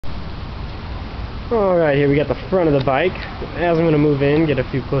Alright, here we got the front of the bike. As I'm going to move in, get a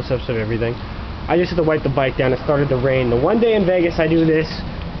few close-ups of everything. I just had to wipe the bike down. It started to rain. The one day in Vegas I do this,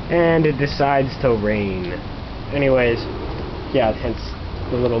 and it decides to rain. Anyways, yeah, hence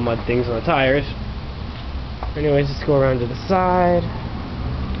the little mud things on the tires. Anyways, let's go around to the side.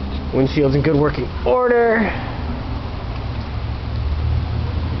 Windshield's in good working order.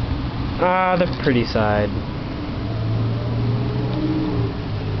 Ah, the pretty side.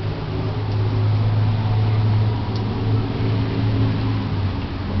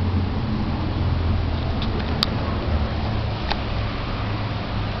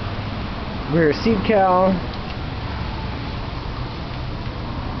 Rear seat cowl.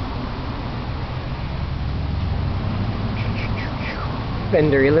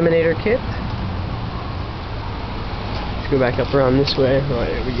 Fender eliminator kit. Let's go back up around this way. Oh,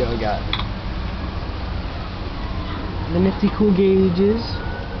 there we go. Got the nifty cool gauges.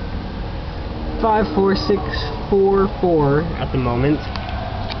 54644 at the moment.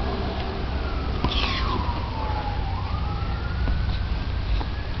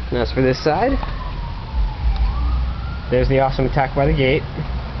 And that's for this side. There's the awesome Attack by the Gate.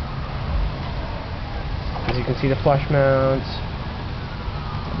 As you can see, the flush mounts,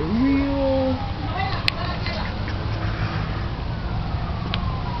 the wheel.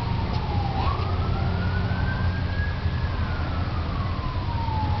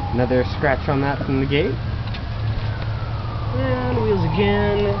 Another scratch on that from the gate. And wheels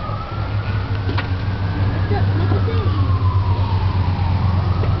again.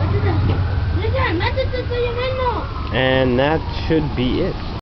 And that should be it.